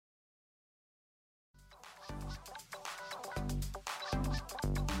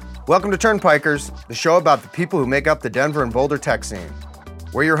Welcome to Turnpikers, the show about the people who make up the Denver and Boulder tech scene.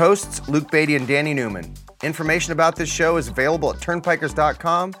 We're your hosts, Luke Beatty and Danny Newman. Information about this show is available at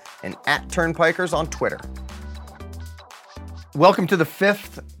turnpikers.com and at Turnpikers on Twitter. Welcome to the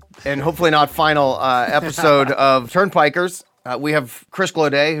fifth and hopefully not final episode of Turnpikers. We have Chris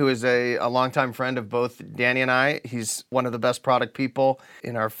Glode, who is a longtime friend of both Danny and I. He's one of the best product people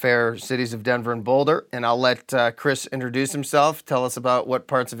in our fair cities of Denver and Boulder. And I'll let Chris introduce himself, tell us about what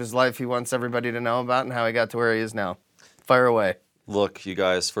parts of his life he wants everybody to know about and how he got to where he is now. Fire away. Look, you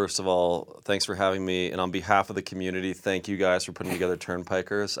guys, first of all, thanks for having me. And on behalf of the community, thank you guys for putting together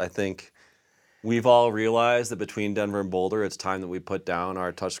Turnpikers. I think we've all realized that between Denver and Boulder, it's time that we put down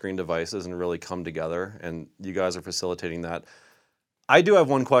our touchscreen devices and really come together, and you guys are facilitating that. I do have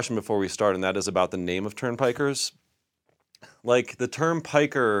one question before we start, and that is about the name of Turnpikers. Like, the term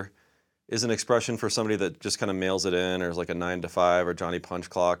piker is an expression for somebody that just kind of mails it in, or is like a 9 to 5 or Johnny Punch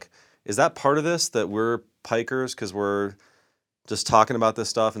Clock. Is that part of this, that we're pikers because we're just talking about this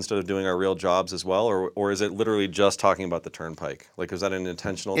stuff instead of doing our real jobs as well? Or is it literally just talking about the turnpike? Like, is that an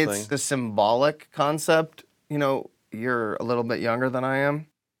intentional thing? It's the symbolic concept. You know, you're a little bit younger than I am.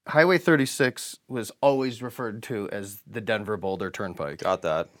 Highway 36 was always referred to as the Denver-Boulder Turnpike. Got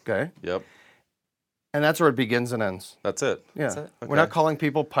that. Okay? Yep. And that's where it begins and ends. That's it. Yeah. That's it? Okay. We're not calling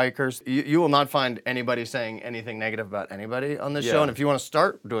people pikers. You will not find anybody saying anything negative about anybody on this Yeah. show. And if you want to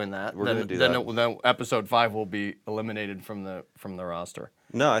start doing that, We're gonna do that. Then episode 5 will be eliminated from the roster.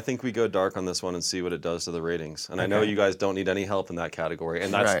 No, I think we go dark on this one and see what it does to the ratings. And I know you guys don't need any help in that category,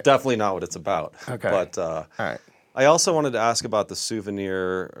 and that's definitely not what it's about. Okay. But all right. I also wanted to ask about the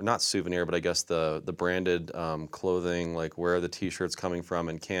souvenir, or not souvenir, but I guess the branded clothing, like where are the T-shirts coming from,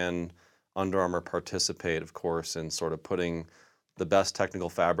 and can Under Armour participate, of course, in sort of putting the best technical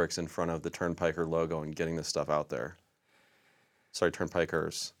fabrics in front of the Turnpiker logo and getting this stuff out there? Sorry,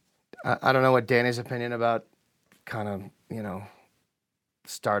 Turnpikers. I don't know what Danny's opinion about kind of,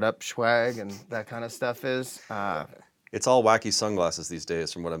 startup swag and that kind of stuff is. It's all wacky sunglasses these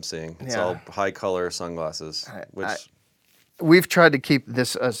days, from what I'm seeing. It's all high-color sunglasses, We've tried to keep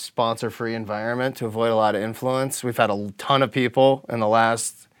this a sponsor-free environment to avoid a lot of influence. We've had a ton of people in the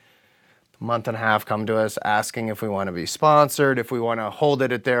last month and a half come to us asking if we want to be sponsored, if we want to hold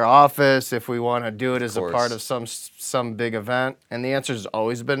it at their office, if we want to do it as a part of some big event. And the answer has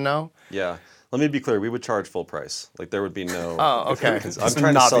always been no. Yeah. Let me be clear. We would charge full price. Like, there would be no... Oh, okay. I'm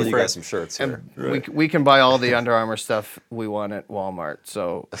trying to sell you guys some shirts here. And we can buy all the Under Armour stuff we want at Walmart,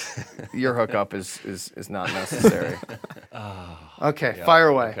 so your hookup is not necessary. Okay, fire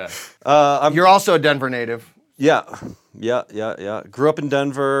away. Okay. You're also a Denver native. Yeah. Grew up in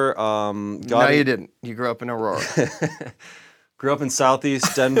Denver. No, you didn't. You grew up in Aurora. Grew up in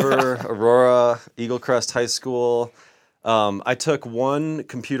Southeast Denver, Aurora, Eagle Crest High School. I took I went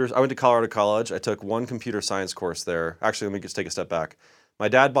to Colorado College. I took one computer science course there. Actually, let me just take a step back. My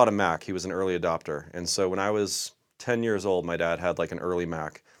dad bought a Mac. He was an early adopter. And so when I was 10 years old, my dad had like an early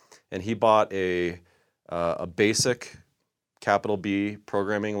Mac. And he bought a basic capital B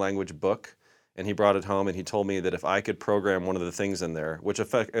programming language book. And he brought it home and he told me that if I could program one of the things in there, which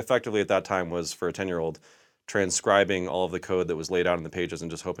effectively at that time was, for a 10-year-old, transcribing all of the code that was laid out in the pages and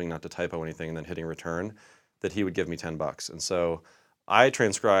just hoping not to typo anything and then hitting return, that he would give me $10. And so I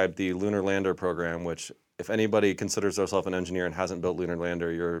transcribed the Lunar Lander program, which if anybody considers themselves an engineer and hasn't built Lunar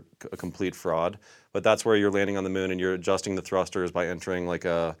Lander, you're a complete fraud. But that's where you're landing on the moon and you're adjusting the thrusters by entering like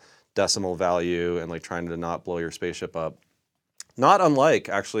a decimal value and like trying to not blow your spaceship up. Not unlike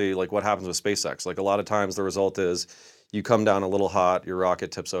actually like what happens with SpaceX. Like a lot of times the result is you come down a little hot, your rocket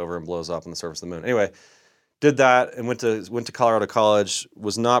tips over and blows up on the surface of the moon. Anyway, did that and went to Colorado College,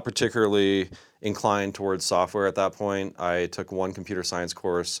 was not particularly inclined towards software at that point. I took one computer science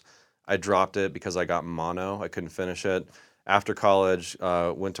course. I dropped it because I got mono. I couldn't finish it. After college,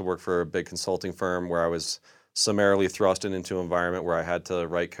 went to work for a big consulting firm where I was summarily thrust into an environment where I had to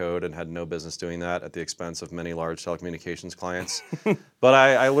write code and had no business doing that at the expense of many large telecommunications clients. But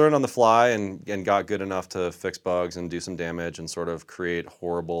I learned on the fly and got good enough to fix bugs and do some damage and sort of create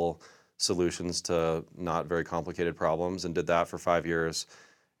horrible solutions to not very complicated problems, and did that for 5 years.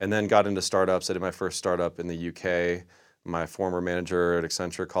 And then got into startups. I did my first startup in the UK. My former manager at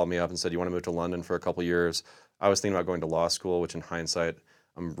Accenture called me up and said, "You want to move to London for a couple years?" I was thinking about going to law school, which in hindsight,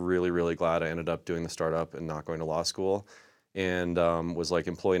 I'm really, really glad I ended up doing the startup and not going to law school. And was like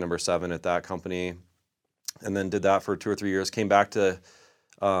employee number 7 at that company. And then did that for 2 or 3 years. Came back to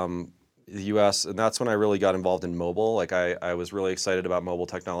the US, and that's when I really got involved in mobile. Like I was really excited about mobile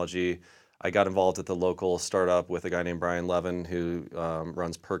technology. I got involved at the local startup with a guy named Brian Levin, who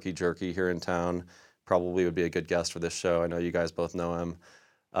runs Perky Jerky here in town. Probably would be a good guest for this show. I know you guys both know him.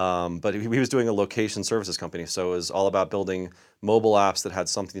 But he was doing a location services company, so it was all about building mobile apps that had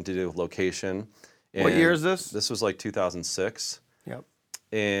something to do with location. What year is this? This was like 2006. Yep.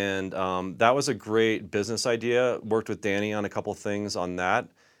 And that was a great business idea. Worked with Danny on a couple things on that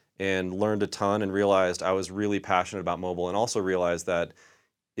and learned a ton and realized I was really passionate about mobile, and also realized that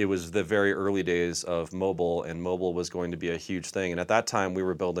it was the very early days of mobile, and mobile was going to be a huge thing. And at that time, we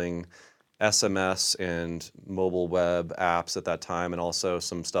were building SMS and mobile web apps at that time, and also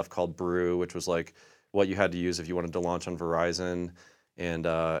some stuff called Brew, which was like what you had to use if you wanted to launch on Verizon, and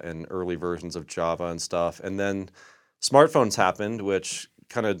early versions of Java and stuff. And then smartphones happened, which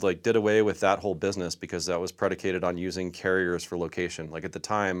kind of like did away with that whole business, because that was predicated on using carriers for location. Like at the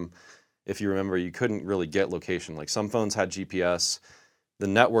time, if you remember, you couldn't really get location. Like some phones had GPS. The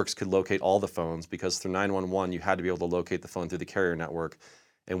networks could locate all the phones, because through 911, you had to be able to locate the phone through the carrier network.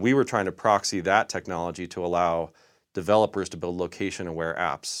 And we were trying to proxy that technology to allow developers to build location-aware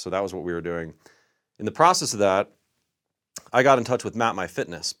apps. So that was what we were doing. In the process of that, I got in touch with Map My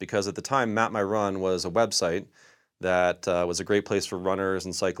Fitness, because at the time, Map My Run was a website that was a great place for runners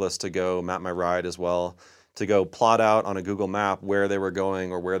and cyclists to go, Map My Ride as well, to go plot out on a Google map where they were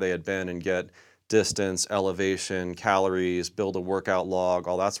going or where they had been and get distance, elevation, calories, build a workout log,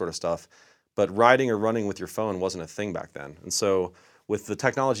 all that sort of stuff. But riding or running with your phone wasn't a thing back then. And so with the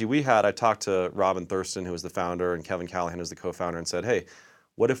technology we had, I talked to Robin Thurston, who was the founder, and Kevin Callahan, who was the co-founder, and said, hey,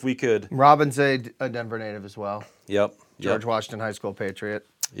 what if we could... Robin's a Denver native as well. Yep. George Washington High School Patriot.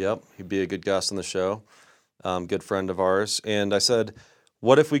 Yep. He'd be a good guest on the show. Good friend of ours. And I said,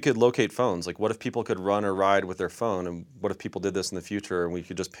 what if we could locate phones? Like, what if people could run or ride with their phone? And what if people did this in the future and we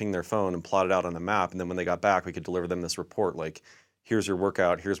could just ping their phone and plot it out on the map? And then when they got back, we could deliver them this report, like, here's your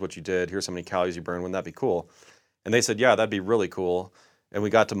workout, here's what you did, here's how many calories you burned. Wouldn't that be cool? And they said, yeah, that'd be really cool. And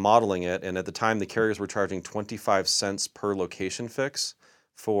we got to modeling it. And at the time, the carriers were charging 25 cents per location fix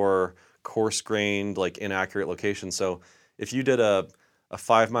for coarse-grained, like, inaccurate locations. So if you did a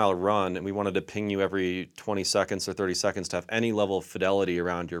 5-mile run and we wanted to ping you every 20 seconds or 30 seconds to have any level of fidelity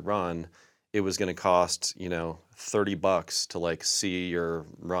around your run, it was going to cost, $30 to like see your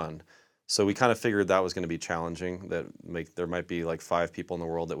run. So we kind of figured that was going to be challenging, that there might be like 5 people in the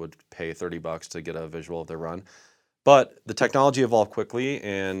world that would pay $30 to get a visual of their run. But the technology evolved quickly,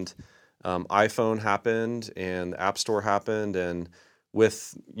 and iPhone happened and the App Store happened, and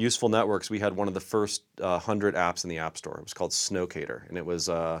with Useful Networks, we had one of the first 100 apps in the App Store. It was called Snowcator, and it was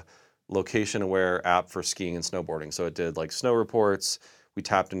a location-aware app for skiing and snowboarding. So it did like snow reports. We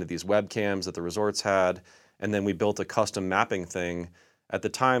tapped into these webcams that the resorts had, and then we built a custom mapping thing. At the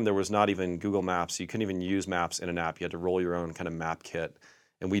time, there was not even Google Maps. You couldn't even use maps in an app. You had to roll your own kind of map kit.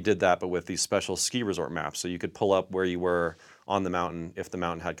 And we did that, but with these special ski resort maps. So you could pull up where you were on the mountain if the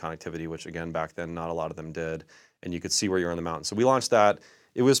mountain had connectivity, which again, back then, not a lot of them did. And you could see where you're on the mountain. So we launched that.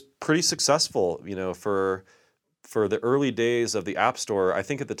 It was pretty successful, for the early days of the App Store. I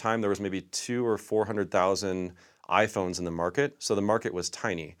think at the time there was maybe 200,000 or 400,000 iPhones in the market. So the market was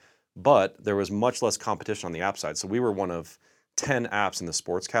tiny, but there was much less competition on the app side. So we were one of 10 apps in the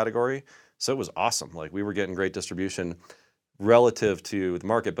sports category. So it was awesome. Like, we were getting great distribution relative to the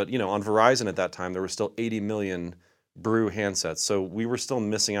market. But, on Verizon at that time, there were still 80 million Brew handsets. So we were still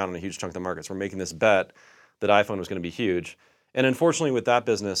missing out on a huge chunk of the market. So we're making this bet that iPhone was going to be huge. And unfortunately, with that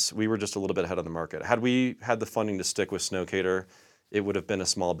business, we were just a little bit ahead of the market. Had we had the funding to stick with Snowcator, it would have been a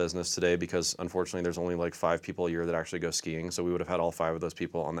small business today, because unfortunately, there's only like 5 people a year that actually go skiing. So we would have had all 5 of those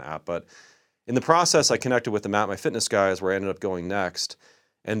people on the app. But in the process, I connected with the Map My Fitness guys, where I ended up going next.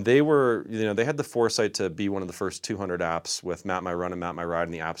 And they were, they had the foresight to be one of the first 200 apps with Map My Run and Map My Ride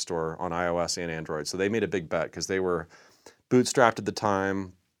in the App Store on iOS and Android. So they made a big bet, because they were bootstrapped at the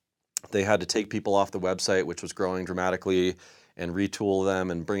time. They had to take people off the website, which was growing dramatically, and retool them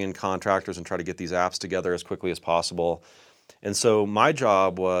and bring in contractors and try to get these apps together as quickly as possible. And so my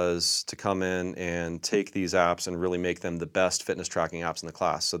job was to come in and take these apps and really make them the best fitness tracking apps in the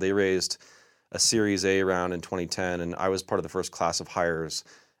class. So they raised a Series A round in 2010, and I was part of the first class of hires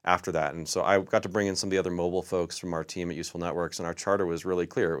after that. And so I got to bring in some of the other mobile folks from our team at Useful Networks, and our charter was really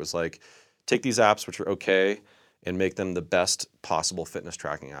clear. It was like, take these apps, which are okay, and make them the best possible fitness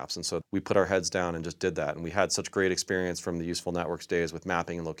tracking apps. And so we put our heads down and just did that. And we had such great experience from the Useful Networks days with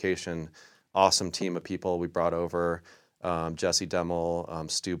mapping and location. Awesome team of people we brought over, Jesse Demmel,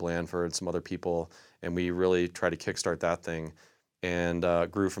 Stu Blandford, some other people. And we really tried to kickstart that thing, and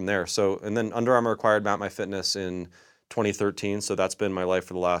grew from there. So, and then Under Armour acquired Map My Fitness in 2013. So that's been my life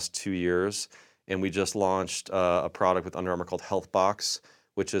for the last 2 years. And we just launched a product with Under Armour called HealthBox,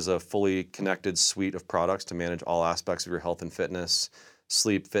 which is a fully connected suite of products to manage all aspects of your health and fitness,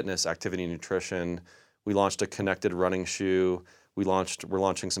 sleep, fitness, activity, and nutrition. We launched a connected running shoe. We're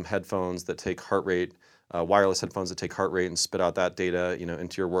launching some headphones that take heart rate, wireless headphones that take heart rate and spit out that data,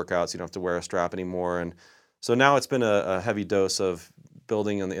 into your workouts. You don't have to wear a strap anymore. And so now it's been a heavy dose of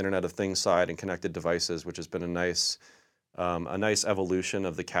building on the Internet of Things side and connected devices, which has been a nice evolution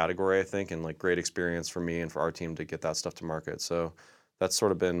of the category, I think, and like great experience for me and for our team to get that stuff to market. So that's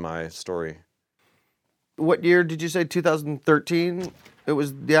sort of been my story. What year did you say? 2013? It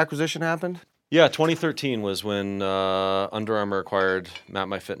was the acquisition happened? Yeah, 2013 was when Under Armour acquired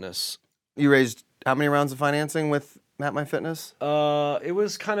MapMyFitness. You raised how many rounds of financing with MapMyFitness? It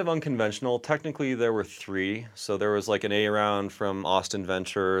was kind of unconventional. Technically, there were 3. So there was like an A round from Austin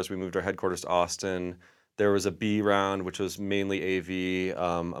Ventures. We moved our headquarters to Austin. There was a B round, which was mainly AV.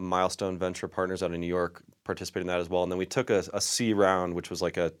 A Milestone Venture Partners out of New York participated in that as well. And then we took a C round, which was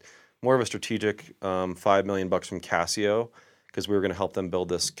like more of a strategic $5 million from Casio, because we were going to help them build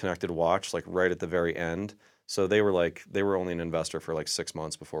this connected watch like right at the very end. So they were only an investor for like 6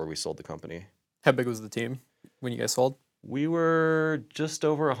 months before we sold the company. How big was the team when you guys sold? We were just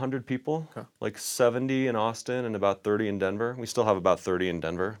over 100 people, like 70 in Austin and about 30 in Denver. We still have about 30 in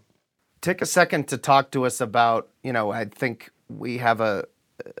Denver. Take a second to talk to us about, I think we have a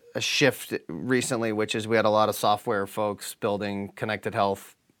shift recently, which is we had a lot of software folks building connected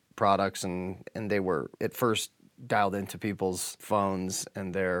health products, and they were at first dialed into people's phones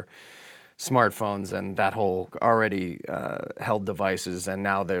and their smartphones and that whole already held devices, and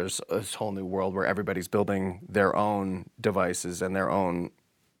now there's this whole new world where everybody's building their own devices and their own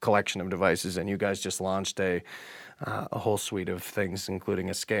collection of devices, and you guys just launched a whole suite of things,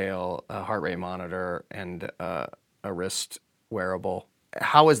 including a scale, a heart rate monitor, and a wrist wearable.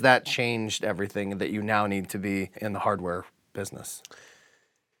 How has that changed everything that you now need to be in the hardware business?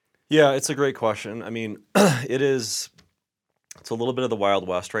 Yeah, it's a great question. I mean, it's a little bit of the Wild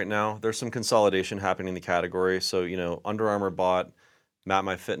West right now. There's some consolidation happening in the category. So, Under Armour bought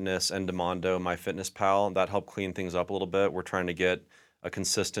MapMyFitness and Demondo, MyFitnessPal. That helped clean things up a little bit. We're trying to get a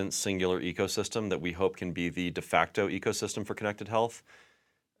consistent, singular ecosystem that we hope can be the de facto ecosystem for connected health.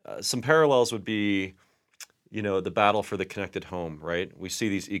 Some parallels would be, the battle for the connected home, right? We see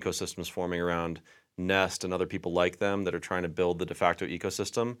these ecosystems forming around Nest and other people like them that are trying to build the de facto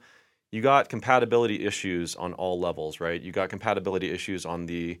ecosystem. You got compatibility issues on all levels, right? You got compatibility issues on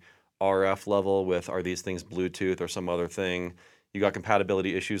the RF level with, are these things Bluetooth or some other thing? You got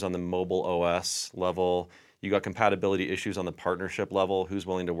compatibility issues on the mobile OS level. You got compatibility issues on the partnership level, who's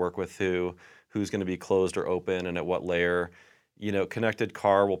willing to work with who's going to be closed or open, and at what layer. Connected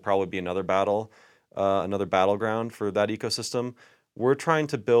car will probably be another battleground for that ecosystem. We're trying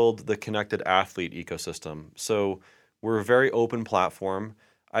to build the connected athlete ecosystem. So we're a very open platform.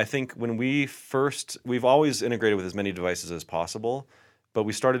 I think when we've always integrated with as many devices as possible, but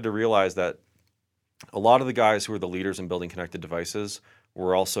we started to realize that a lot of the guys who are the leaders in building connected devices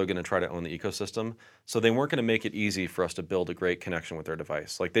were also going to try to own the ecosystem. So they weren't going to make it easy for us to build a great connection with their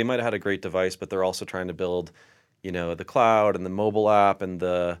device. Like they might have had a great device, but they're also trying to build, the cloud and the mobile app and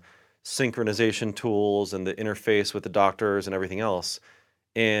the synchronization tools and the interface with the doctors and everything else.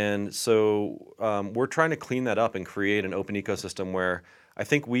 And so we're trying to clean that up and create an open ecosystem where I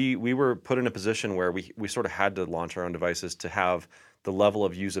think we were put in a position where we sort of had to launch our own devices to have the level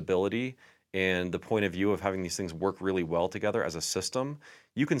of usability and the point of view of having these things work really well together as a system.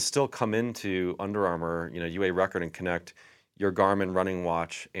 You can still come into Under Armour, UA Record, and connect your Garmin running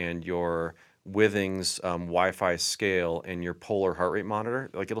watch and your Withings Wi-Fi scale and your Polar heart rate monitor.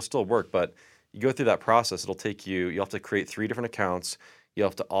 Like it'll still work, but you go through that process, it'll take you'll have to create 3 different accounts. You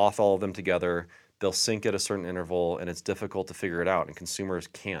have to auth all of them together. They'll sync at a certain interval, and it's difficult to figure it out, and consumers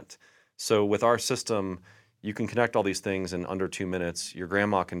can't. So with our system, you can connect all these things in under 2 minutes. Your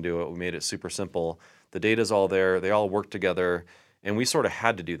grandma can do it. We made it super simple. The data's all there. They all work together, and we sort of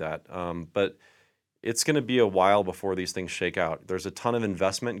had to do that. But it's going to be a while before these things shake out. There's a ton of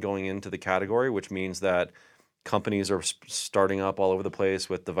investment going into the category, which means that companies are starting up all over the place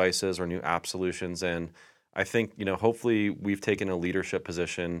with devices or new app solutions. And I think, hopefully we've taken a leadership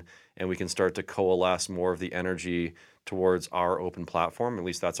position and we can start to coalesce more of the energy towards our open platform. At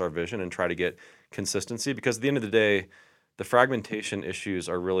least that's our vision, and try to get consistency, because at the end of the day, the fragmentation issues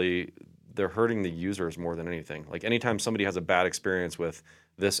they're hurting the users more than anything. Like anytime somebody has a bad experience with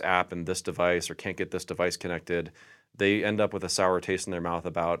this app and this device, or can't get this device connected, they end up with a sour taste in their mouth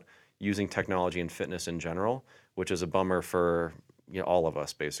about using technology and fitness in general, which is a bummer for all of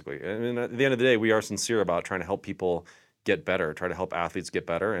us, basically. I mean, at the end of the day, we are sincere about trying to help people get better, try to help athletes get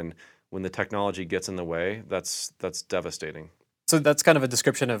better. And when the technology gets in the way, that's devastating. So that's kind of a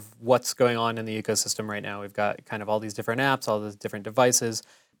description of what's going on in the ecosystem right now. We've got kind of all these different apps, all these different devices.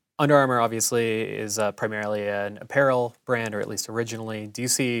 Under Armour obviously is primarily an apparel brand, or at least originally. Do you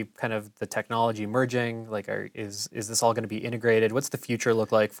see kind of the technology merging? Like, is this all going to be integrated? What's the future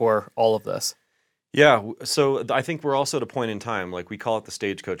look like for all of this? Yeah, so I think we're also at a point in time, like we call it the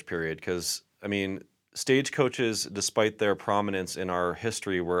stagecoach period, because I mean, stagecoaches, despite their prominence in our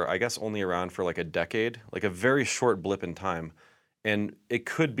history, were I guess only around for like a decade, like a very short blip in time. And it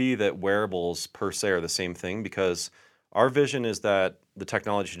could be that wearables per se are the same thing, because our vision is that the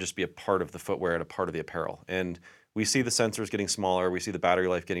technology should just be a part of the footwear and a part of the apparel. And we see the sensors getting smaller, we see the battery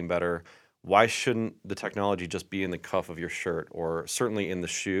life getting better. Why shouldn't the technology just be in the cuff of your shirt, or certainly in the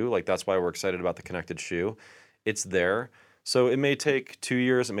shoe? Like, that's why we're excited about the connected shoe. It's there. So it may take 2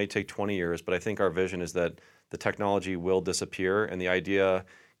 years, it may take 20 years, but I think our vision is that the technology will disappear, and the idea,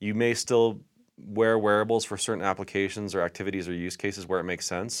 you may still wear wearables for certain applications or activities or use cases where it makes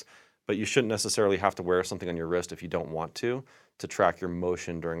sense, but you shouldn't necessarily have to wear something on your wrist if you don't want to track your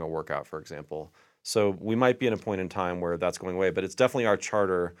motion during a workout, for example. So we might be in a point in time where that's going away, but it's definitely our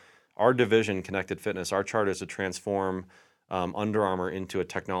charter. Our division, Connected Fitness, our charter is to transform Under Armour into a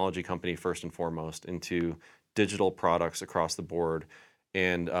technology company first and foremost, into digital products across the board,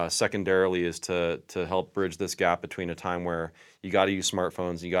 and secondarily is to help bridge this gap between a time where you got to use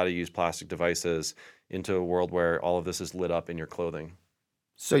smartphones, you got to use plastic devices, into a world where all of this is lit up in your clothing.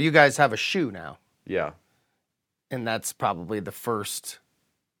 So you guys have a shoe now, Yeah. and that's probably the first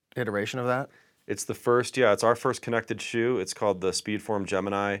iteration of that? It's the first, yeah, it's our first connected shoe. It's called the Speedform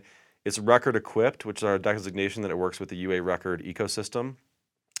Gemini. It's record equipped, which is our designation that it works with the UA record ecosystem.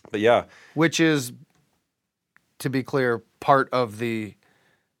 But yeah. Which is, to be clear, part of the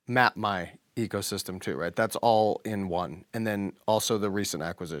MapMy ecosystem too, right? That's all in one. And then also the recent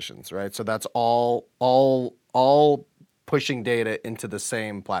acquisitions, right? So that's all pushing data into the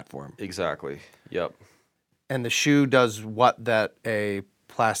same platform. Exactly. Yep. And the shoe does what that a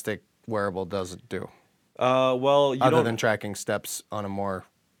plastic wearable doesn't do, Well, you other don't, than tracking steps on a more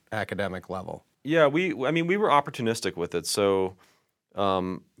academic level. yeah, we were opportunistic with it. So,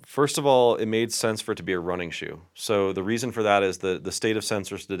 first of all, it made sense for it to be a running shoe. So the reason for that is the state of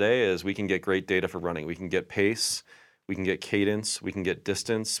sensors today is we can get great data for running. We can get pace, we can get cadence, we can get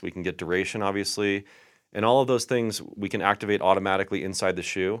distance, we can get duration, obviously. And all of those things we can activate automatically inside the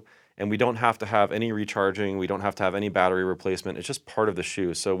shoe. And we don't have to have any recharging. We don't have to have any battery replacement. It's just part of the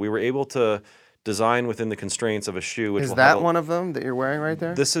shoe. So we were able to design within the constraints of a shoe. Which Is will that have one of them that you're wearing right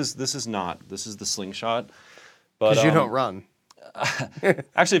there? This is not. This is the Slingshot. But Because you don't run.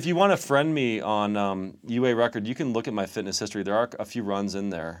 actually, if you want to friend me on UA Record, you can look at my fitness history. There are a few runs in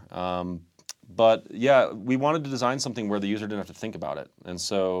there. But yeah, we wanted to design something where the user didn't have to think about it. And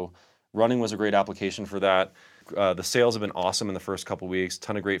so running was a great application for that. The sales have been awesome in the first couple weeks,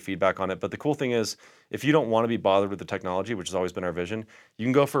 ton of great feedback on it. But the cool thing is, if you don't want to be bothered with the technology, which has always been our vision, you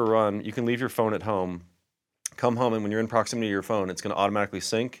can go for a run, you can leave your phone at home, come home, and when you're in proximity to your phone, it's going to automatically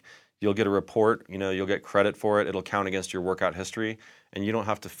sync. You'll get a report, you'll get credit for it, it'll count against your workout history, and you don't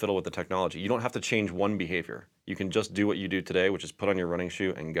have to fiddle with the technology. You don't have to change one behavior. You can just do what you do today, which is put on your running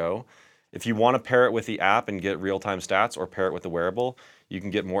shoe and go. If you want to pair it with the app and get real-time stats, or pair it with the wearable, you can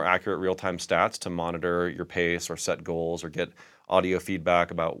get more accurate real-time stats to monitor your pace or set goals or get audio feedback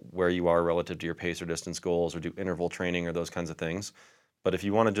about where you are relative to your pace or distance goals, or do interval training or those kinds of things. But if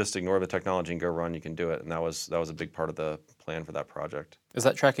you want to just ignore the technology and go run, you can do it. And that was a big part of the plan for that project. Is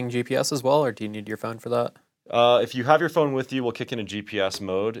that tracking GPS as well, or do you need your phone for that? If you have your phone with you, we'll kick in a GPS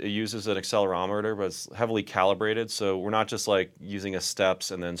mode. It uses an accelerometer, but it's heavily calibrated. So we're not just like using a steps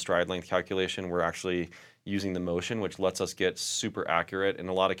and then stride length calculation. We're actually using the motion, which lets us get super accurate. In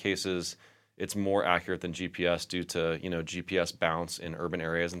a lot of cases, it's more accurate than GPS due to GPS bounce in urban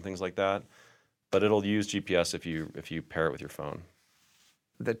areas and things like that. But it'll use GPS if you pair it with your phone.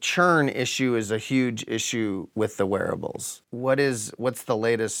 The churn issue is a huge issue with the wearables. What's the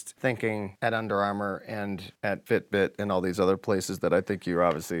latest thinking at Under Armour and at Fitbit and all these other places that I think you're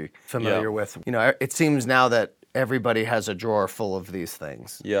obviously familiar with? It seems now that everybody has a drawer full of these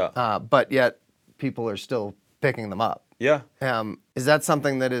things. Yeah. But yet people are still picking them up. Yeah. Is that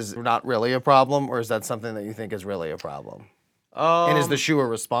something that is not really a problem, or is that something that you think is really a problem? And is the shoe a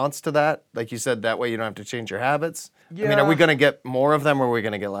response to that? Like you said, that way you don't have to change your habits? Yeah. I mean, are we going to get more of them, or are we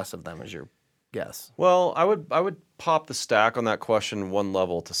going to get less of them, is your guess? Well, I would pop the stack on that question one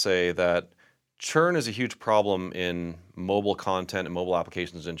level to say that churn is a huge problem in mobile content and mobile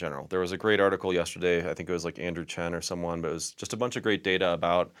applications in general. There was a great article yesterday, I think it was like Andrew Chen or someone, but it was just a bunch of great data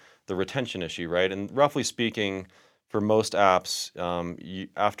about the retention issue, right? And roughly speaking, for most apps,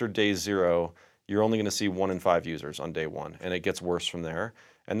 after day 0, you're only going to see 1 in 5 users on day 1, and it gets worse from there.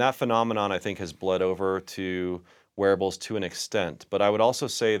 And that phenomenon, I think, has bled over to wearables to an extent. But I would also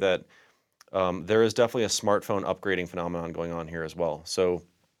say that there is definitely a smartphone upgrading phenomenon going on here as well. So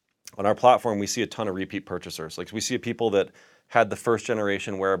on our platform, we see a ton of repeat purchasers. Like we see people that had the first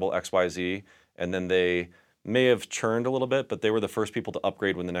generation wearable XYZ, and then they may have churned a little bit, but they were the first people to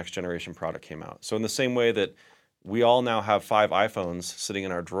upgrade when the next generation product came out. So in the same way that we all now have 5 iPhones sitting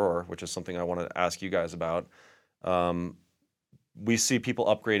in our drawer, which is something I want to ask you guys about, we see people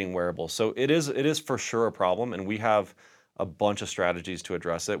upgrading wearables. So it is for sure a problem, and we have a bunch of strategies to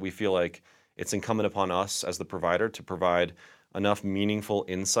address it. We feel like it's incumbent upon us as the provider to provide enough meaningful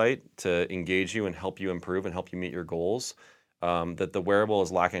insight to engage you and help you improve and help you meet your goals, that the wearable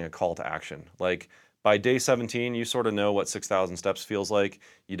is lacking a call to action. Like by day 17, you sort of know what 6,000 steps feels like.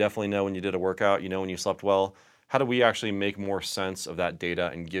 You definitely know when you did a workout, you know when you slept well. How do we actually make more sense of that data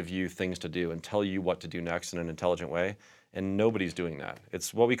and give you things to do and tell you what to do next in an intelligent way? And nobody's doing that.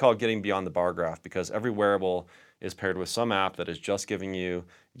 It's what we call getting beyond the bar graph, because every wearable is paired with some app that is just giving you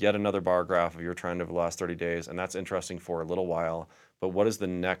yet another bar graph of your trend over the last 30 days, and that's interesting for a little while. But what is the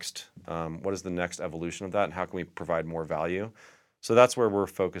next evolution of that, and how can we provide more value? So that's where we're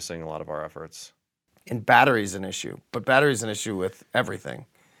focusing a lot of our efforts. And battery's an issue, but battery's an issue with everything.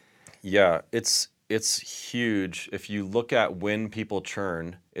 Yeah, it's huge. If you look at when people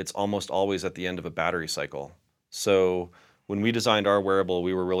churn, it's almost always at the end of a battery cycle. So when we designed our wearable,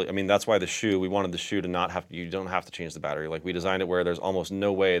 we were really, I mean, that's why we wanted the shoe to not have, you don't have to change the battery. Like we designed it where there's almost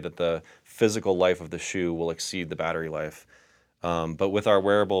no way that the physical life of the shoe will exceed the battery life. But with our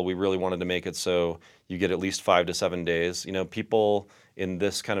wearable, we really wanted to make it so you get at least 5 to 7 days. You know, people in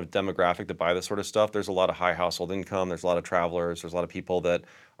this kind of demographic that buy this sort of stuff, there's a lot of high household income, there's a lot of travelers, there's a lot of people that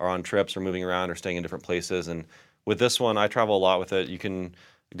are on trips or moving around or staying in different places. And with this one, I travel a lot with it. You can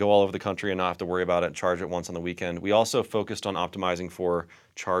go all over the country and not have to worry about it, charge it once on the weekend. We also focused on optimizing for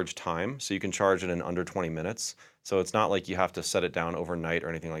charge time, so you can charge it in under 20 minutes. So it's not like you have to set it down overnight or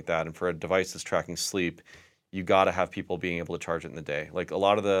anything like that. And for a device that's tracking sleep, you got to have people being able to charge it in the day. Like a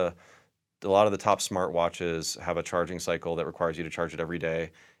lot of the top smartwatches have a charging cycle that requires you to charge it every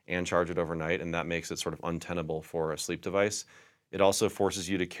day and charge it overnight, and that makes it sort of untenable for a sleep device. It also forces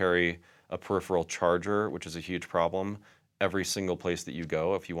you to carry a peripheral charger, which is a huge problem, every single place that you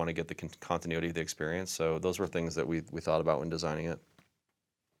go if you want to get the continuity of the experience. So those were things that we thought about when designing it,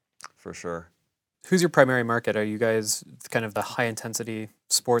 for sure. Who's your primary market? Are you guys kind of the high intensity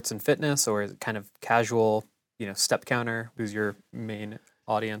sports and fitness, or is it kind of casual, step counter? Who's your main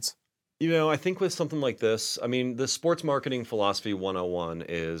audience? I think with something like this, I mean, the sports marketing philosophy 101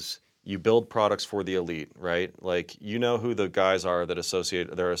 is you build products for the elite, right? Like, who the guys are that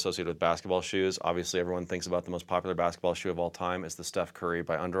they're associated with basketball shoes. Obviously, everyone thinks about the most popular basketball shoe of all time is the Steph Curry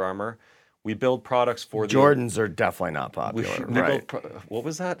by Under Armour. We build products for Jordans are definitely not popular, right? What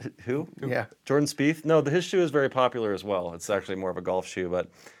was that? Who? Yeah. Jordan Spieth? No, his shoe is very popular as well. It's actually more of a golf shoe, but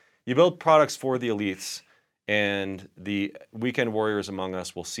you build products for the elites, and the weekend warriors among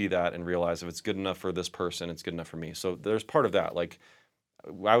us will see that and realize if it's good enough for this person, it's good enough for me. So there's part of that. Like,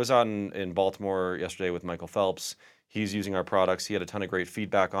 I was out in Baltimore yesterday with Michael Phelps. He's using our products. He had a ton of great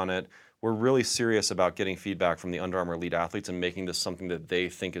feedback on it. We're really serious about getting feedback from the Under Armour elite athletes and making this something that they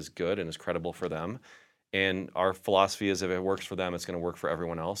think is good and is credible for them. And our philosophy is if it works for them, it's going to work for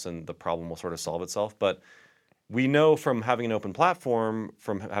everyone else, and the problem will sort of solve itself. But we know from having an open platform,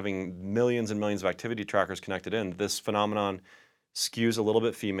 from having millions and millions of activity trackers connected in, this phenomenon skews a little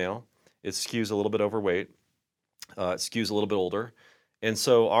bit female. It skews a little bit overweight. It skews a little bit older. And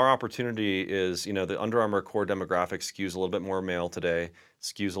so our opportunity is, the Under Armour core demographic skews a little bit more male today,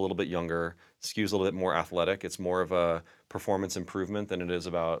 skews a little bit younger, skews a little bit more athletic. It's more of a performance improvement than it is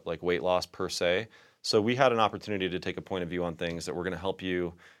about like weight loss per se. So we had an opportunity to take a point of view on things that we're going to help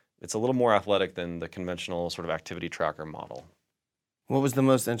you. It's a little more athletic than the conventional sort of activity tracker model. What was the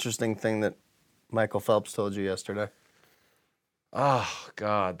most interesting thing that Michael Phelps told you yesterday? Oh,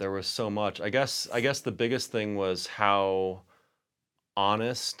 God, there was so much. I guess the biggest thing was how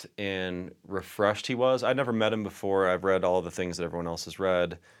honest and refreshed he was. I'd never met him before. I've read all the things that everyone else has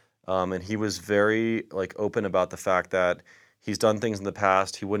read. And he was very open about the fact that he's done things in the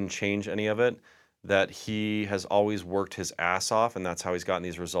past. He wouldn't change any of it, that he has always worked his ass off, and that's how he's gotten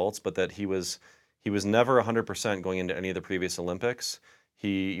these results, but that he was never 100% going into any of the previous Olympics.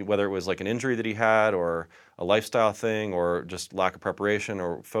 Whether it was like an injury that he had or a lifestyle thing or just lack of preparation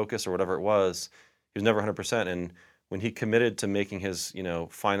or focus or whatever it was, he was never 100%. And when he committed to making his, the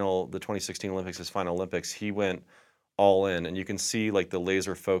 2016 Olympics, his final Olympics, he went all in. And you can see the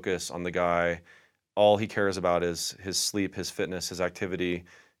laser focus on the guy. All he cares about is his sleep, his fitness, his activity,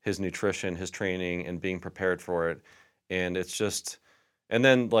 his nutrition, his training, and being prepared for it. And it's just, and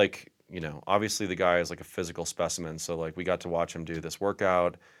then obviously the guy is like a physical specimen. So like we got to watch him do this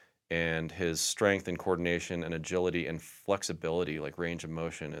workout, and his strength and coordination and agility and flexibility, like range of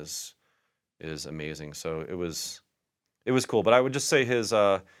motion, is amazing. So it was cool. But I would just say his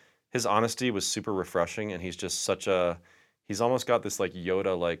honesty was super refreshing, and he's almost got this like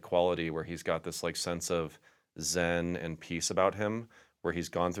Yoda-like quality where he's got this like sense of zen and peace about him, where he's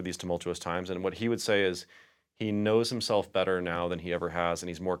gone through these tumultuous times. And what he would say is he knows himself better now than he ever has, and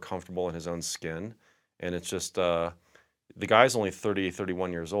he's more comfortable in his own skin. And it's just, the guy's only 30,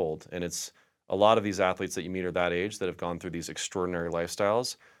 31 years old. And it's a lot of these athletes that you meet are that age that have gone through these extraordinary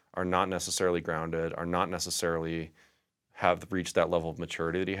lifestyles are not necessarily grounded, are not necessarily have reached that level of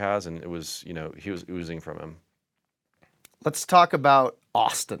maturity that he has. And it was, he was oozing from him. Let's talk about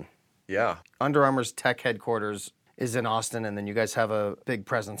Austin. Yeah. Under Armour's tech headquarters is in Austin, and then you guys have a big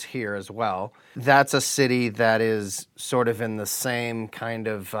presence here as well. That's a city that is sort of in the same kind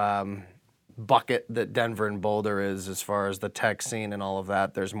of bucket that Denver and Boulder is as far as the tech scene and all of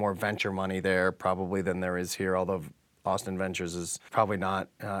that. There's more venture money there probably than there is here, although Austin Ventures is probably not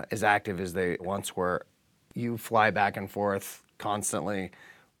as active as they once were. You fly back and forth constantly.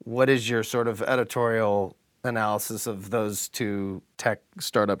 What is your sort of editorial analysis of those two tech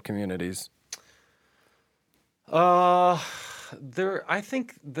startup communities? I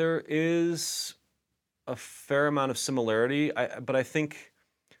think there is a fair amount of similarity, but I think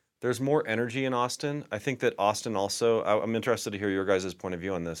there's more energy in Austin. I think that Austin also, I'm interested to hear your guys' point of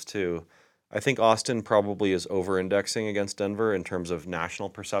view on this too. I think Austin probably is over-indexing against Denver in terms of national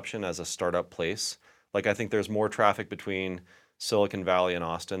perception as a startup place. Like I think there's more traffic between Silicon Valley and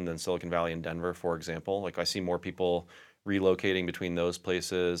Austin than Silicon Valley and Denver, for example. Like I see more people relocating between those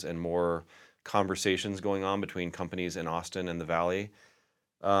places and more conversations going on between companies in Austin and the Valley.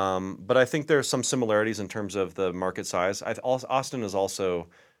 But I think there's some similarities in terms of the market size. Austin is also,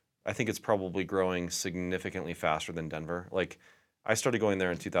 I think it's probably growing significantly faster than Denver. Like I started going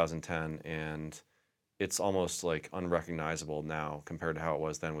there in 2010, and it's almost like unrecognizable now compared to how it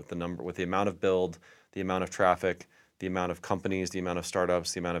was then, with the amount of build, the amount of traffic, the amount of companies, the amount of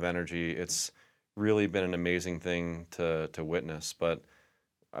startups, the amount of energy. It's really been an amazing thing to witness. But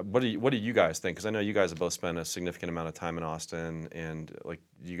what do you guys think? Because I know you guys have both spent a significant amount of time in Austin, and like,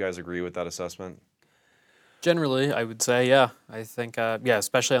 do you guys agree with that assessment? Generally, I would say, yeah. I think,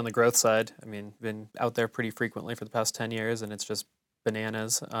 especially on the growth side. I mean, been out there pretty frequently for the past 10 years, and it's just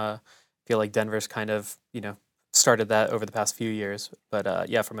bananas. I feel like Denver's kind of, started that over the past few years. But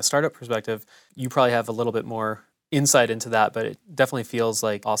from a startup perspective, you probably have a little bit more insight into that, but it definitely feels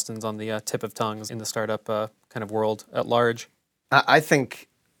like Austin's on the tip of tongues in the startup kind of world at large. I think,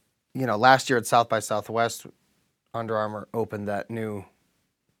 last year at South by Southwest, Under Armour opened that new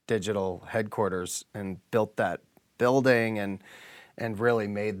digital headquarters and built that building and really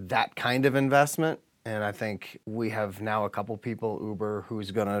made that kind of investment. And I think we have now a couple people, Uber,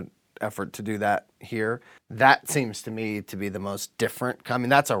 who's going to effort to do that here. That seems to me to be the most different. I mean,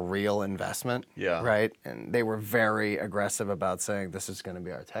 that's a real investment, right? And they were very aggressive about saying, this is going to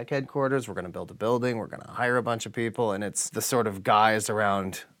be our tech headquarters. We're going to build a building. We're going to hire a bunch of people. And it's the sort of guys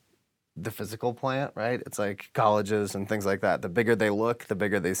around the physical plant, right? It's like colleges and things like that. The bigger they look, the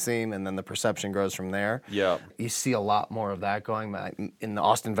bigger they seem, and then the perception grows from there. Yeah. You see a lot more of that going. In the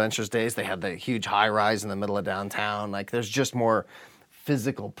Austin Ventures days, they had the huge high rise in the middle of downtown. Like, there's just more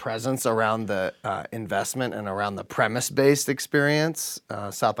physical presence around the investment and around the premise-based experience.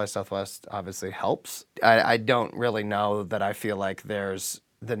 South by Southwest obviously helps. I don't really know that I feel like there's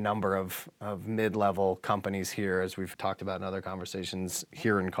the number of mid-level companies here, as we've talked about in other conversations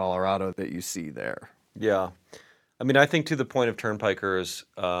here in Colorado, that you see there. Yeah. I mean, I think to the point of Turnpikers,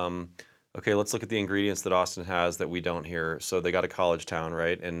 okay, let's look at the ingredients that Austin has that we don't here. So they got a college town,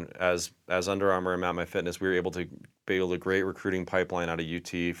 right? And as Under Armour and MapMyFitness, we were able to build a great recruiting pipeline out of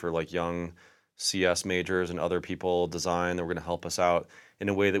UT for like young CS majors and other people design that were going to help us out in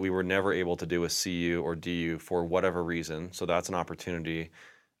a way that we were never able to do with CU or DU for whatever reason. So that's an opportunity.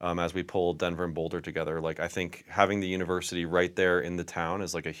 As we pull Denver and Boulder together, like I think having the university right there in the town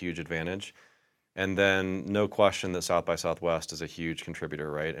is like a huge advantage. And then no question that South by Southwest is a huge contributor,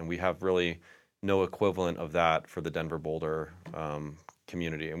 right? And we have really no equivalent of that for the Denver Boulder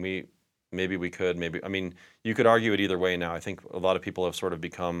community. And you could argue it either way now. I think a lot of people have sort of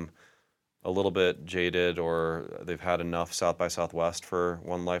become a little bit jaded, or they've had enough South by Southwest for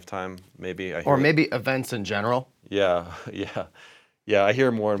one lifetime, maybe. Or maybe events in general. Yeah. I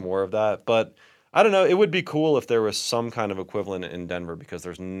hear more and more of that, but I don't know. It would be cool if there was some kind of equivalent in Denver, because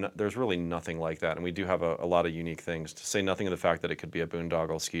there's really nothing like that, and we do have a lot of unique things. To say nothing of the fact that it could be a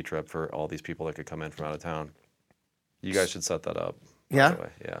boondoggle ski trip for all these people that could come in from out of town. You guys should set that up. Yeah? By the way.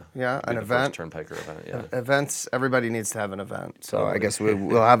 Yeah. Yeah, It'll be an the event. First Turnpiker event. Yeah. Events. Everybody needs to have an event. So I Totally. guess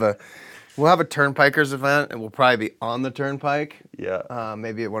we'll have a Turnpikers event, and we'll probably be on the Turnpike. Yeah.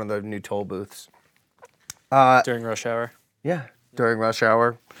 Maybe at one of the new toll booths. During rush hour. Yeah, during rush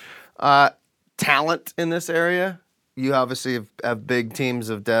hour. Talent in this area. You obviously have big teams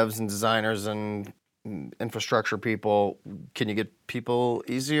of devs and designers and infrastructure people. Can you get people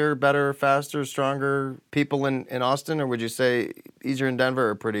easier, better, faster, stronger people in Austin, or would you say easier in Denver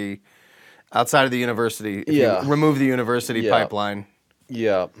or pretty outside of the university? If you remove the university pipeline.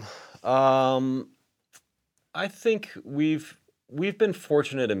 Yeah. I think we've been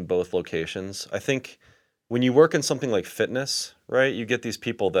fortunate in both locations. I think when you work in something like fitness, right, you get these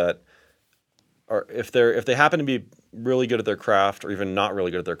people that are if they happen to be really good at their craft or even not really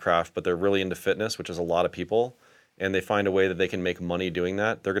good at their craft, but they're really into fitness, which is a lot of people, and they find a way that they can make money doing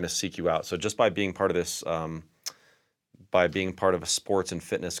that, they're going to seek you out. So just by being part of this, by being part of a sports and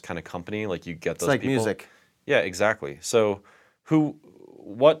fitness kind of company, like you get those It's like people. music. Yeah, exactly. So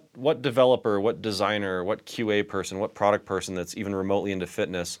what developer, what designer, what QA person, what product person that's even remotely into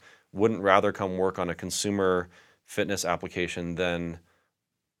fitness wouldn't rather come work on a consumer fitness application than,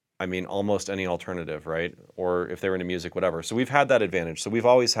 I mean, almost any alternative, right? Or if they were into music, whatever. So we've had that advantage. So we've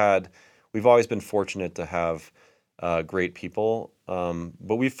always been fortunate to have great people.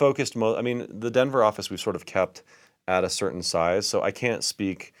 But we've focused the Denver office we've sort of kept at a certain size. So I can't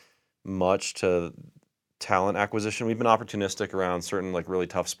speak much to talent acquisition. We've been opportunistic around certain like really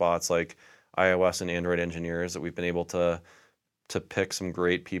tough spots like iOS and Android engineers that we've been able to pick some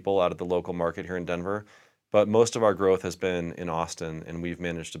great people out of the local market here in Denver. But most of our growth has been in Austin, and we've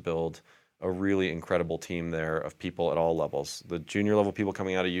managed to build a really incredible team there of people at all levels. The junior level people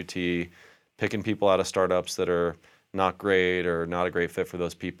coming out of UT, picking people out of startups that are not great or not a great fit for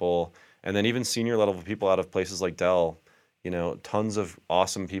those people, and then even senior level people out of places like Dell. Tons of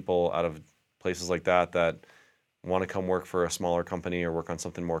awesome people out of places like that want to come work for a smaller company or work on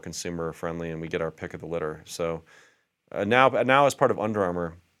something more consumer friendly, and we get our pick of the litter. So now as part of Under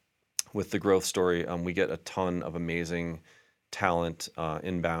Armour, with the growth story, we get a ton of amazing talent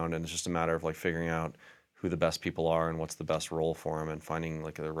inbound, and it's just a matter of like figuring out who the best people are and what's the best role for them, and finding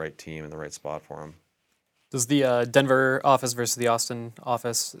like the right team and the right spot for them. Does the Denver office versus the Austin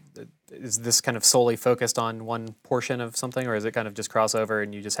office, is this kind of solely focused on one portion of something, or is it kind of just crossover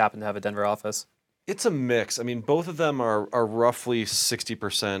and you just happen to have a Denver office? It's a mix. I mean, both of them are roughly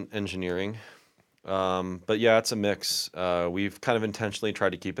 60% engineering. But yeah, it's a mix. We've kind of intentionally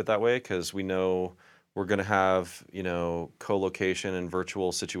tried to keep it that way because we know we're going to have, co-location and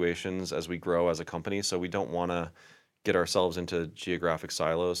virtual situations as we grow as a company. So we don't want to get ourselves into geographic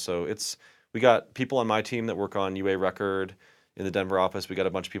silos. So we got people on my team that work on UA Record in the Denver office. We got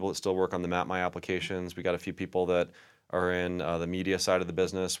a bunch of people that still work on the MapMy applications. We got a few people that are in the media side of the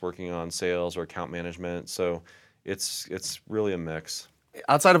business working on sales or account management. So it's really a mix.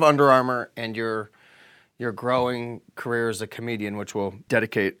 Outside of Under Armour and your growing career as a comedian, which we'll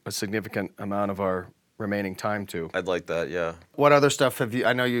dedicate a significant amount of our remaining time to. I'd like that, yeah. What other stuff have you?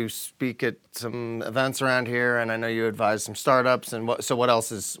 I know you speak at some events around here, and I know you advise some startups. And what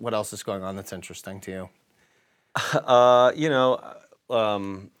else is going on that's interesting to you?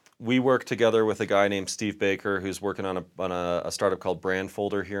 We work together with a guy named Steve Baker who's working on a startup called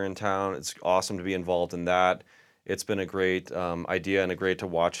Brandfolder here in town. It's awesome to be involved in that. It's been a great idea and great to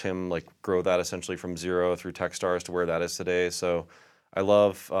watch him like grow that essentially from zero through Techstars to where that is today. So I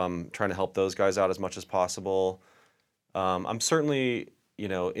love trying to help those guys out as much as possible. I'm certainly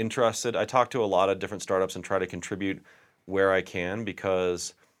interested. I talk to a lot of different startups and try to contribute where I can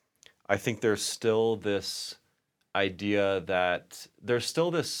because I think there's still this idea that there's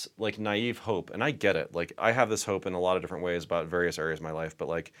still this like naive hope, and I get it. Like I have this hope in a lot of different ways about various areas of my life, but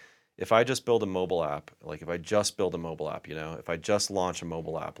like if I just build a mobile app, if I just launch a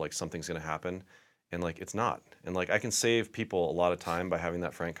mobile app, like something's going to happen, and like it's not. And like I can save people a lot of time by having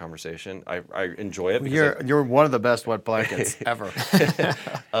that frank conversation. I enjoy it. You're one of the best wet blankets ever.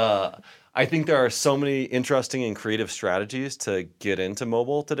 I think there are so many interesting and creative strategies to get into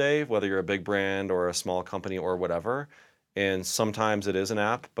mobile today, whether you're a big brand or a small company or whatever. And sometimes it is an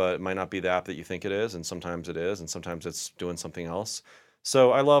app, but it might not be the app that you think it is. And sometimes it is, and sometimes it's doing something else.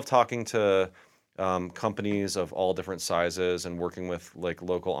 So I love talking to companies of all different sizes and working with like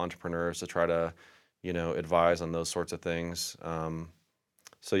local entrepreneurs to try to, advise on those sorts of things.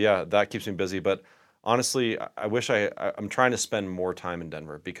 So yeah, that keeps me busy. But honestly, I wish I'm trying to spend more time in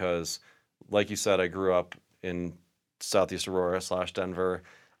Denver because, like you said, I grew up in Southeast Aurora / Denver.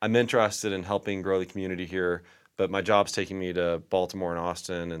 I'm interested in helping grow the community here, but my job's taking me to Baltimore and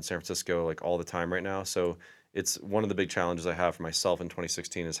Austin and San Francisco like all the time right now. So it's one of the big challenges I have for myself in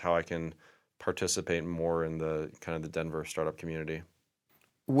 2016 is how I can participate more in the kind of the Denver startup community.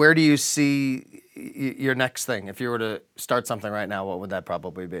 Where do you see your next thing? If you were to start something right now, what would that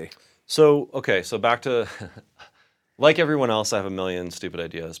probably be? So back to, like everyone else, I have a million stupid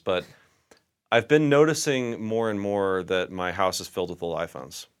ideas, but I've been noticing more and more that my house is filled with old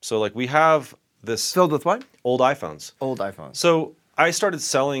iPhones. So like we have this Filled with what? old iPhones. Old iPhones. So I started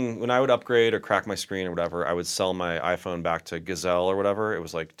selling, when I would upgrade or crack my screen or whatever, I would sell my iPhone back to Gazelle or whatever. It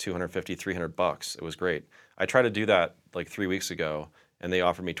was like $250, $300. It was great. I tried to do that like 3 weeks ago, and they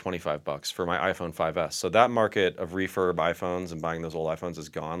offered me $25 for my iPhone 5S. So that market of refurb iPhones and buying those old iPhones is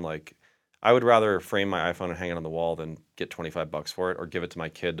gone. Like, I would rather frame my iPhone and hang it on the wall than get $25 for it or give it to my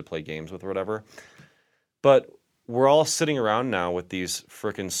kid to play games with or whatever. But we're all sitting around now with these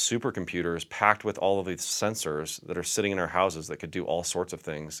freaking supercomputers packed with all of these sensors that are sitting in our houses that could do all sorts of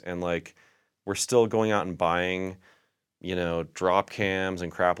things. And like, we're still going out and buying, drop cams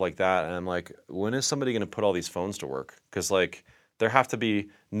and crap like that. And I'm like, when is somebody going to put all these phones to work? Because like, there have to be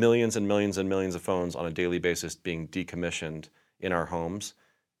millions and millions and millions of phones on a daily basis being decommissioned in our homes.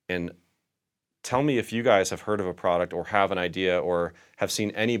 And tell me if you guys have heard of a product or have an idea or have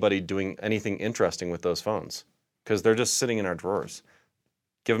seen anybody doing anything interesting with those phones, because they're just sitting in our drawers.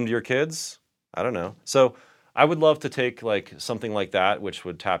 Give them to your kids? I don't know. So I would love to take like something like that, which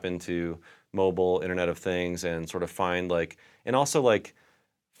would tap into mobile, Internet of Things, and sort of find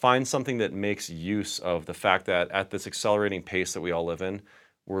something that makes use of the fact that at this accelerating pace that we all live in,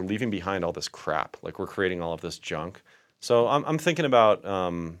 we're leaving behind all this crap. Like, we're creating all of this junk. So I'm thinking about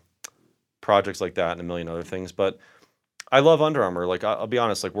projects like that and a million other things. But I love Under Armour. Like, I'll be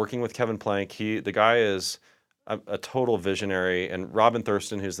honest, like working with Kevin Plank, the guy is a total visionary. And Robin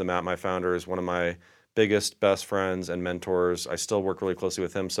Thurston, who's my founder, is one of my biggest, best friends and mentors. I still work really closely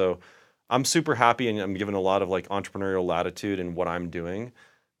with him. So I'm super happy, and I'm given a lot of like entrepreneurial latitude in what I'm doing.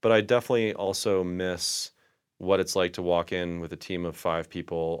 But I definitely also miss what it's like to walk in with a team of 5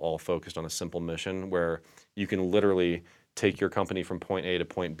 people all focused on a simple mission where you can literally take your company from point A to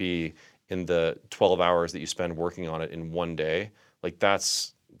point B in the 12 hours that you spend working on it in one day. Like,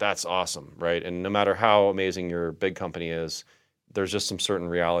 that's awesome, right? And no matter how amazing your big company is, there's just some certain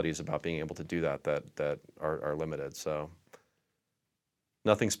realities about being able to do that are limited. So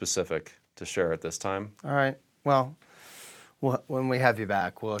nothing specific to share at this time. All right. Well, when we have you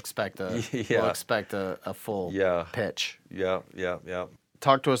back, we'll expect a full pitch. Yeah.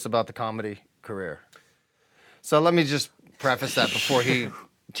 Talk to us about the comedy career. So let me just preface that before he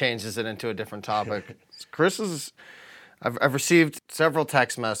changes it into a different topic. I've received several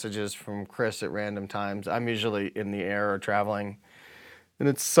text messages from Chris at random times. I'm usually in the air or traveling,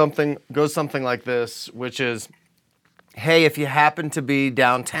 and goes something like this, which is, "Hey, if you happen to be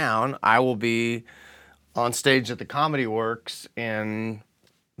downtown, I will be on stage at the Comedy Works in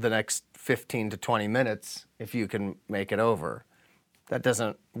the next 15 to 20 minutes if you can make it over." That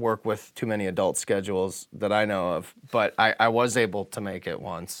doesn't work with too many adult schedules that I know of, but I was able to make it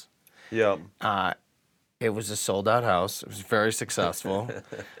once. Yeah. It was a sold-out house. It was very successful.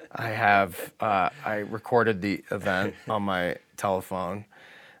 I recorded the event on my telephone.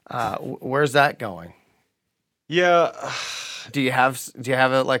 Where's that going? Yeah. Do you have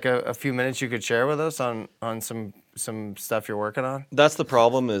a few minutes you could share with us on some stuff you're working on? That's the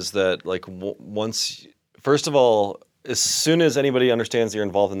problem, is that like first of all, as soon as anybody understands you're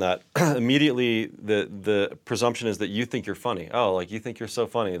involved in that, immediately the presumption is that you think you're funny. Oh, like you think you're so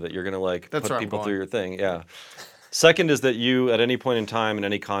funny that you're gonna put people through your thing. Yeah. Second is that you, at any point in time, in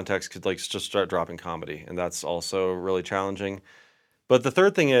any context, could just start dropping comedy, and that's also really challenging. But the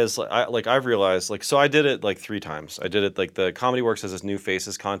third thing is, I've realized, so I did it 3 times. I did it, the Comedy Works has this New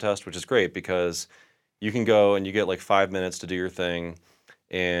Faces contest, which is great because you can go and you get 5 minutes to do your thing.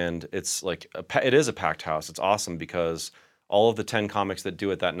 And it's it is a packed house. It's awesome because all of the 10 comics that do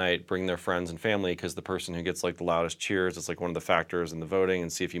it that night bring their friends and family, because the person who gets the loudest cheers, it's one of the factors in the voting,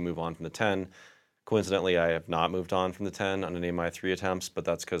 and see if you move on from the 10. Coincidentally, I have not moved on from the 10 on any of my 3 attempts, but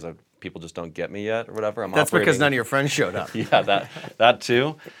that's because people just don't get me yet or whatever. Because none of your friends showed up. Yeah, that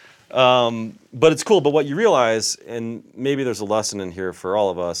too. But it's cool. But what you realize, and maybe there's a lesson in here for all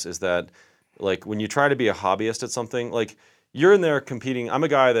of us, is that when you try to be a hobbyist at something, you're in there competing. I'm a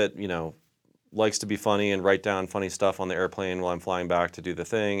guy that, likes to be funny and write down funny stuff on the airplane while I'm flying back to do the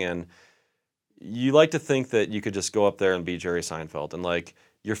thing. And you like to think that you could just go up there and be Jerry Seinfeld. And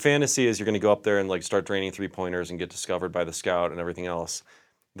your fantasy is you're going to go up there and start draining 3-pointers and get discovered by the scout and everything else.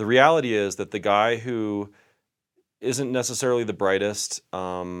 The reality is that the guy who isn't necessarily the brightest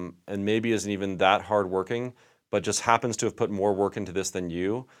and maybe isn't even that hardworking, but just happens to have put more work into this than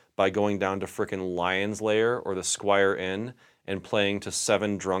you, by going down to frickin' Lion's Lair or the Squire Inn and playing to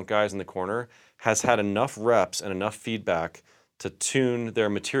 7 drunk guys in the corner has had enough reps and enough feedback to tune their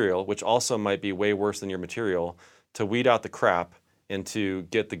material, which also might be way worse than your material, to weed out the crap and to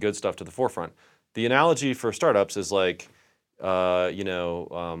get the good stuff to the forefront. The analogy for startups is like,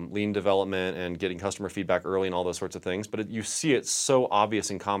 lean development and getting customer feedback early and all those sorts of things. But you see it so obvious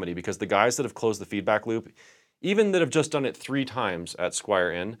in comedy because the guys that have closed the feedback loop, even that have just done it 3 times at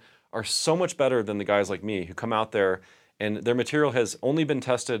Squire Inn, are so much better than the guys like me who come out there and their material has only been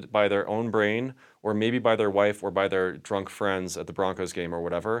tested by their own brain or maybe by their wife or by their drunk friends at the Broncos game or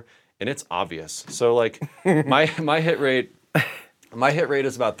whatever, and it's obvious. So like my hit rate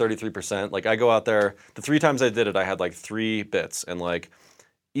is about 33%. Like I go out there, the 3 times I did it, I had like 3 bits, and like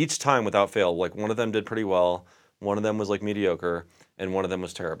each time without fail, like one of them did pretty well, one of them was like mediocre, and one of them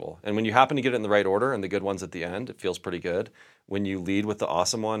was terrible. And when you happen to get it in the right order and the good one's at the end, it feels pretty good. When you lead with the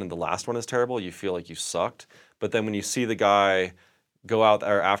awesome one and the last one is terrible, you feel like you sucked. But then when you see the guy go out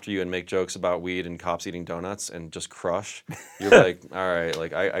there after you and make jokes about weed and cops eating donuts and just crush, you're like, all right,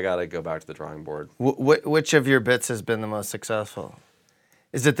 like I gotta go back to the drawing board. Which of your bits has been the most successful?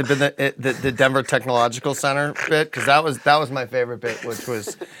 Is it the Denver Technological Center bit? Because that was my favorite bit, which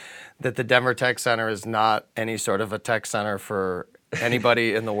was that the Denver Tech Center is not any sort of a tech center for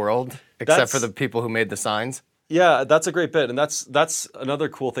anybody in the world except for the people who made the signs. Yeah, that's a great bit, and that's another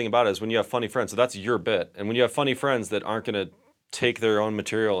cool thing about it is when you have funny friends. So that's your bit, and when you have funny friends that aren't going to take their own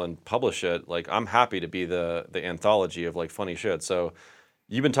material and publish it, like I'm happy to be the anthology of like funny shit. So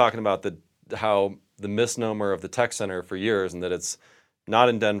you've been talking about how the misnomer of the tech center for years, and that it's not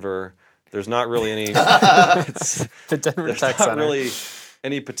in Denver. There's not really any. The Denver Tech Center. Not really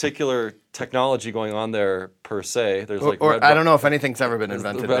any particular technology going on there per se. There's like I don't know if anything's ever been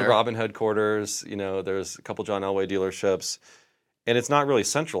invented the Red there. Robin headquarters. There's a couple John Elway dealerships, and it's not really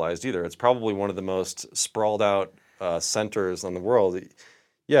centralized either. It's probably one of the most sprawled out centers in the world.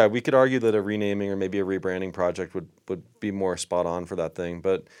 Yeah, we could argue that a renaming or maybe a rebranding project would be more spot on for that thing,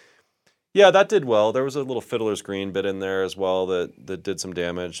 but. Yeah, that did well. There was a little Fiddler's Green bit in there as well that did some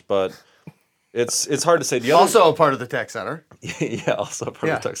damage, but it's hard to say. Also a part of the tech center. Yeah, also a part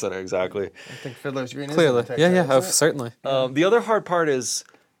of the tech center, exactly. I think Fiddler's Green Clearly. is in the tech center. Yeah, certainly. The other hard part is,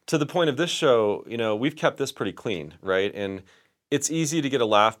 to the point of this show, we've kept this pretty clean, right? And it's easy to get a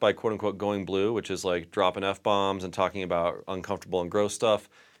laugh by quote unquote going blue, which is like dropping F-bombs and talking about uncomfortable and gross stuff.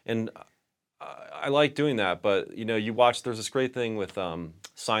 And I like doing that, but you watch. There's this great thing with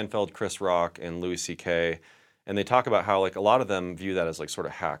Seinfeld, Chris Rock, and Louis C.K., and they talk about how like a lot of them view that as like sort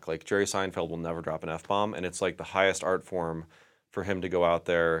of hack. Like Jerry Seinfeld will never drop an F-bomb, and it's like the highest art form for him to go out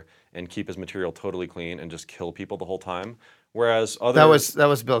there and keep his material totally clean and just kill people the whole time. Whereas others, that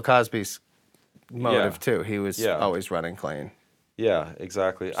was Bill Cosby's motive too. He was always running clean. Yeah,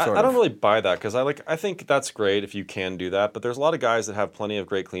 exactly. I don't really buy that because I think that's great if you can do that, but there's a lot of guys that have plenty of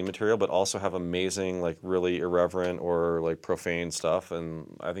great clean material but also have amazing like really irreverent or like profane stuff,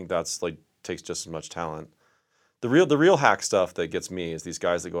 and I think that's like takes just as much talent. The real hack stuff that gets me is these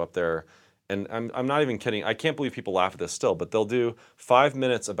guys that go up there, and I'm not even kidding. I can't believe people laugh at this still, but they'll do 5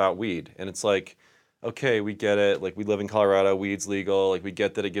 minutes about weed, and it's like, okay, we get it. Like we live in Colorado, weed's legal. Like we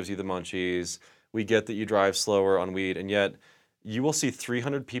get that it gives you the munchies. We get that you drive slower on weed, and yet you will see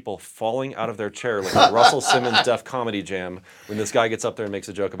 300 people falling out of their chair like a Russell Simmons Def Comedy Jam when this guy gets up there and makes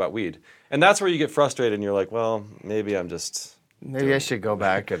a joke about weed. And that's where you get frustrated and you're like, well, maybe I should go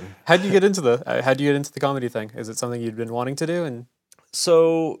back and... How'd you get into the comedy thing? Is it something you'd been wanting to do? And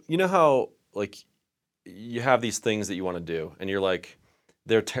so, you know how like you have these things that you want to do and you're like,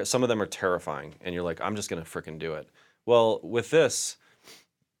 some of them are terrifying and you're like, I'm just going to frickin' do it. Well, with this,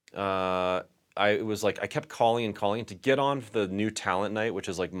 I kept calling and calling to get on the new talent night, which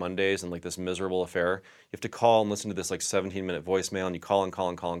is like Mondays and like this miserable affair. You have to call and listen to this like 17-minute voicemail, and you call and call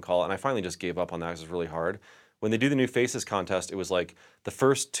and call and call. And I finally just gave up on that because it's really hard. When they do the new Faces contest, it was like the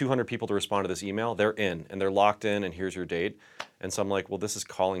first 200 people to respond to this email, they're in and they're locked in, and here's your date. And so I'm like, well, this is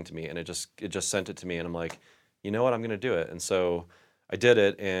calling to me, and it just sent it to me, and I'm like, you know what, I'm gonna do it. And so I did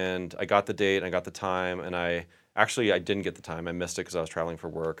it, and I got the date, and I got the time, and I didn't get the time. I missed it because I was traveling for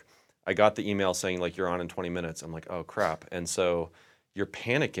work. I got the email saying like you're on in 20 minutes. I'm like, oh crap. And so you're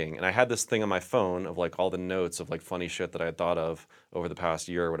panicking. And I had this thing on my phone of like all the notes of like funny shit that I had thought of over the past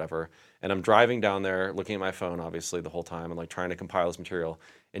year or whatever. And I'm driving down there looking at my phone obviously the whole time and like trying to compile this material.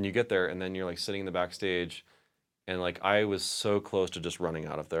 And you get there and then you're like sitting in the backstage, and like I was so close to just running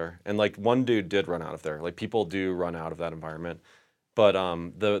out of there. And like one dude did run out of there. Like people do run out of that environment. But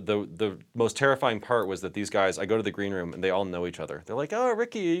the most terrifying part was that these guys, I go to the green room and they all know each other. They're like, "Oh,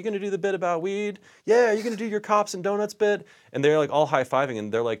 Ricky, are you going to do the bit about weed? Yeah, are you going to do your cops and donuts bit?" And they're like all high-fiving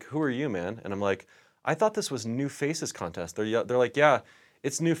and they're like, "Who are you, man?" And I'm like, "I thought this was New Faces contest." They're like, "Yeah,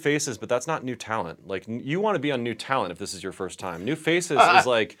 it's New Faces, but that's not new talent. Like, you want to be on New Talent if this is your first time. New Faces is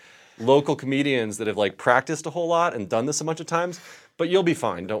like local comedians that have like practiced a whole lot and done this a bunch of times, but you'll be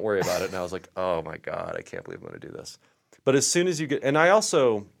fine. Don't worry about it." And I was like, "Oh my God, I can't believe I'm going to do this." But as soon as you get, and I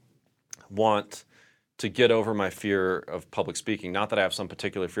also want to get over my fear of public speaking. Not that I have some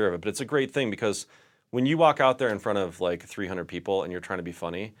particular fear of it, but it's a great thing because when you walk out there in front of like 300 people and you're trying to be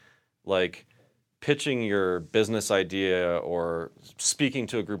funny, like pitching your business idea or speaking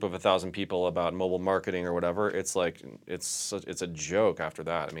to a group of 1,000 people about mobile marketing or whatever, it's like it's a joke after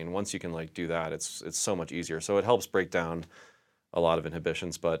that. I mean, once you can like do that, it's so much easier. So it helps break down a lot of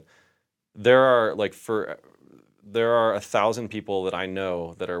inhibitions. But there are 1,000 people that I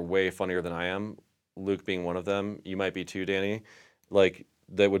know that are way funnier than I am. Luke being one of them. You might be too, Danny. Like,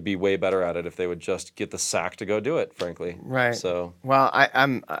 that would be way better at it if they would just get the sack to go do it, frankly. Right. So. Well,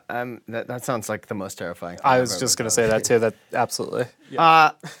 that sounds like the most terrifying thing I was just going to say that too. That absolutely.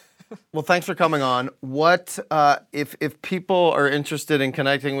 Yeah. Well, thanks for coming on. What if people are interested in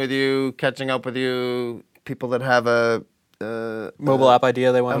connecting with you, catching up with you, people that have a mobile app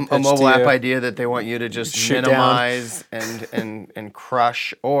idea they want to pitch a mobile to app you. idea that they want you to just Shoot minimize and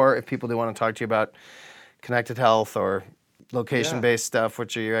crush, or if people do want to talk to you about connected health or location-based stuff,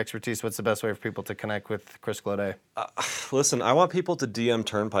 which are your expertise, what's the best way for people to connect with Chris Glode? Listen, I want people to DM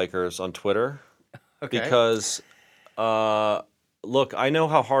Turnpikers on Twitter Okay. because, look, I know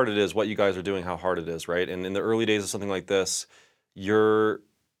how hard it is, what you guys are doing, how hard it is, right? And in the early days of something like this, you're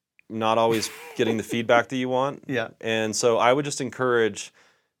not always getting the feedback that you want. Yeah. And so I would just encourage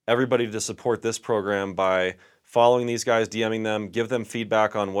everybody to support this program by following these guys, DMing them, give them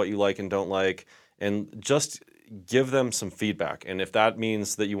feedback on what you like and don't like, and just give them some feedback. And if that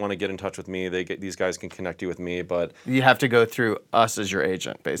means that you want to get in touch with me, these guys can connect you with me. But You have to go through us as your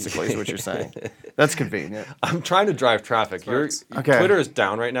agent, basically, is what you're saying. That's convenient. I'm trying to drive traffic. Okay. Twitter is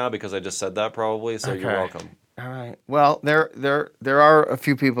down right now because I just said that probably, so you're Okay. welcome. All right. Well, there are a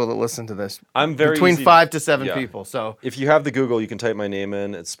few people that listen to this. I'm very between easy 5 to 7 yeah. people. So If you have the Google, you can type my name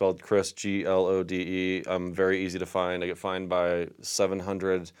in. It's spelled Chris, Glode. I'm very easy to find. I get found by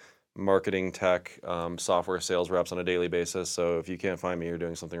 700 marketing tech software sales reps on a daily basis. So if you can't find me, you're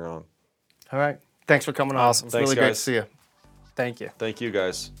doing something wrong. all right. Thanks for coming on. Awesome. It's Thanks, really great to guys. see you. Thank you. Thank you,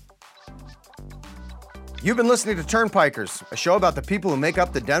 guys. You've been listening to Turnpikers, a show about the people who make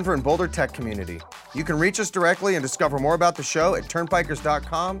up the Denver and Boulder tech community. You can reach us directly and discover more about the show at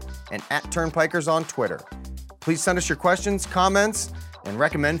turnpikers.com and at Turnpikers on Twitter. Please send us your questions, comments, and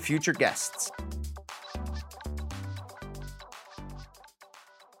recommend future guests.